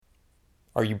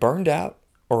Are you burned out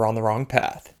or on the wrong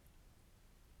path?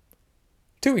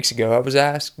 2 weeks ago, I was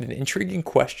asked an intriguing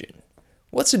question.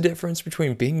 What's the difference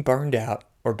between being burned out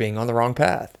or being on the wrong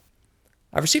path?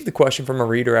 I received the question from a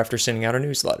reader after sending out a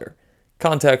newsletter.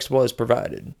 Context was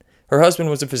provided. Her husband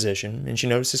was a physician, and she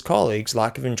noticed his colleagues'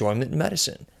 lack of enjoyment in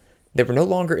medicine. They were no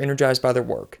longer energized by their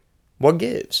work. What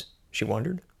gives? She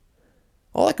wondered.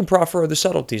 All I can proffer are the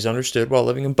subtleties understood while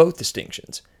living in both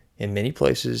distinctions, in many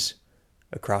places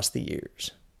across the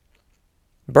years.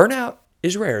 Burnout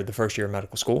is rare the first year of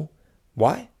medical school.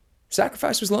 Why?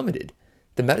 Sacrifice was limited.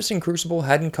 The medicine crucible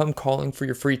hadn't come calling for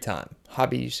your free time,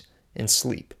 hobbies, and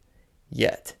sleep.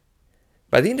 Yet.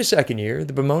 By the end of second year,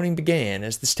 the bemoaning began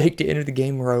as the stake to enter the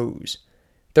game rose.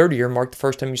 Third year marked the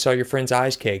first time you saw your friend's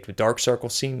eyes caked with dark circle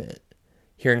cement.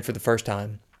 Hearing for the first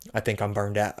time, I think I'm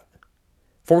burned out.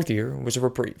 Fourth year was a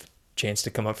reprieve, chance to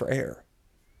come up for air.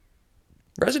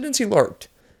 Residency lurked,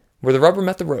 where the rubber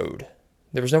met the road.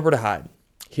 There was nowhere to hide.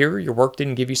 Here, your work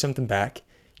didn't give you something back.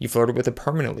 You flirted with a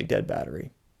permanently dead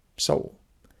battery. Soul.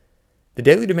 The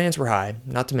daily demands were high,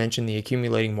 not to mention the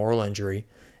accumulating moral injury,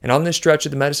 and on this stretch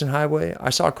of the medicine highway, I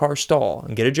saw cars stall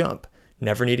and get a jump,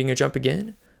 never needing a jump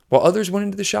again, while others went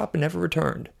into the shop and never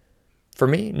returned. For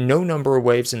me, no number of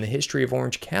waves in the history of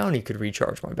Orange County could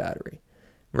recharge my battery.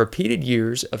 Repeated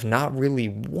years of not really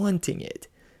wanting it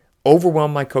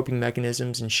overwhelmed my coping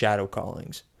mechanisms and shadow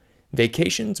callings.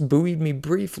 Vacations buoyed me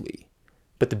briefly,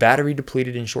 but the battery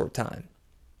depleted in short time.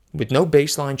 With no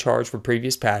baseline charge for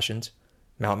previous passions,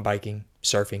 mountain biking,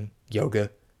 surfing, yoga,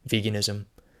 veganism,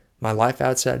 my life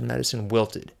outside medicine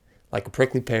wilted like a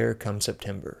prickly pear come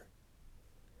September.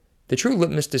 The true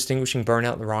litmus distinguishing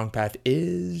burnout and the wrong path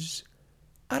is,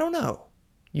 I don't know,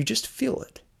 you just feel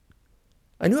it.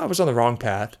 I knew I was on the wrong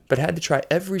path, but had to try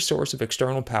every source of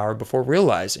external power before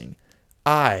realizing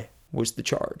I was the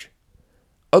charge.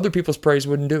 Other people's praise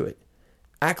wouldn't do it.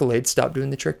 Accolades stopped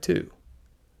doing the trick too.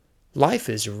 Life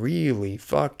is really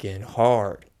fucking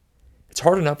hard. It's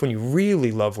hard enough when you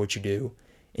really love what you do,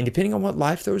 and depending on what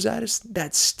life throws at us,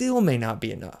 that still may not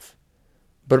be enough.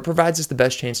 But it provides us the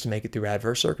best chance to make it through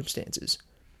adverse circumstances.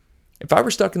 If I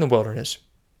were stuck in the wilderness,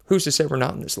 who's to say we're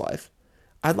not in this life?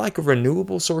 I'd like a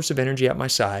renewable source of energy at my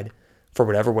side for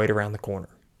whatever wait around the corner.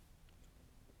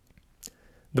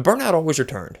 The burnout always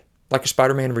returned, like a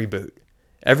Spider-Man reboot.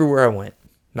 Everywhere I went,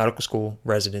 medical school,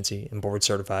 residency, and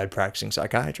board-certified practicing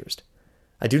psychiatrist.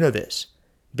 I do know this.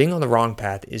 Being on the wrong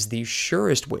path is the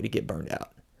surest way to get burned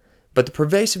out. But the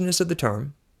pervasiveness of the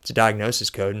term, it's a diagnosis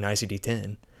code in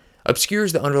ICD-10,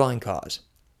 obscures the underlying cause.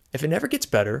 If it never gets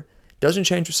better, doesn't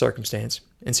change with circumstance,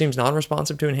 and seems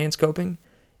non-responsive to enhanced coping,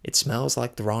 it smells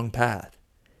like the wrong path.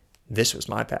 This was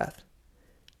my path.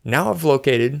 Now I've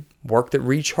located work that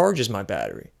recharges my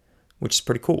battery, which is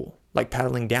pretty cool, like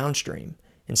paddling downstream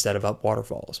instead of up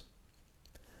waterfalls.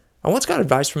 I once got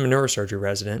advice from a neurosurgery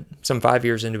resident, some 5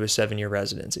 years into his 7-year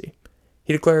residency.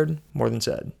 He declared, more than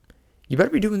said, "You better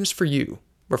be doing this for you,"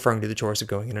 referring to the choice of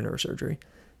going into neurosurgery.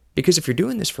 Because if you're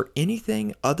doing this for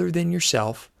anything other than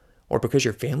yourself, or because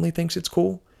your family thinks it's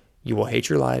cool, you will hate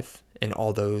your life and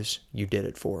all those you did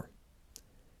it for.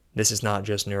 This is not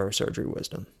just neurosurgery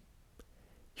wisdom.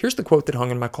 Here's the quote that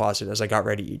hung in my closet as I got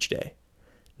ready each day,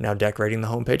 now decorating the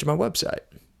homepage of my website.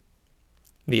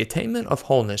 The attainment of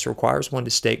wholeness requires one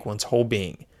to stake one's whole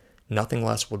being. Nothing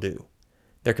less will do.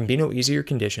 There can be no easier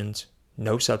conditions,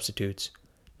 no substitutes,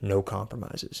 no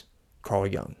compromises. Carl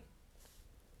Jung.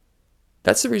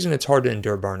 That's the reason it's hard to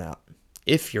endure burnout,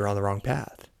 if you're on the wrong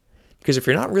path. Because if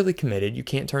you're not really committed, you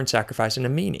can't turn sacrifice into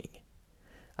meaning.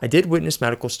 I did witness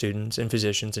medical students and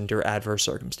physicians endure adverse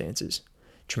circumstances,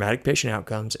 traumatic patient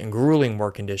outcomes, and grueling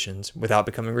work conditions without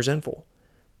becoming resentful.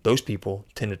 Those people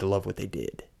tended to love what they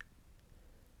did.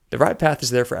 The right path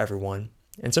is there for everyone,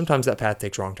 and sometimes that path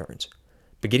takes wrong turns.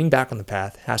 But getting back on the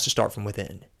path has to start from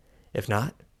within. If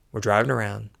not, we're driving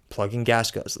around, plugging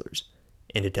gas guzzlers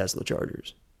into Tesla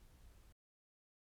Chargers.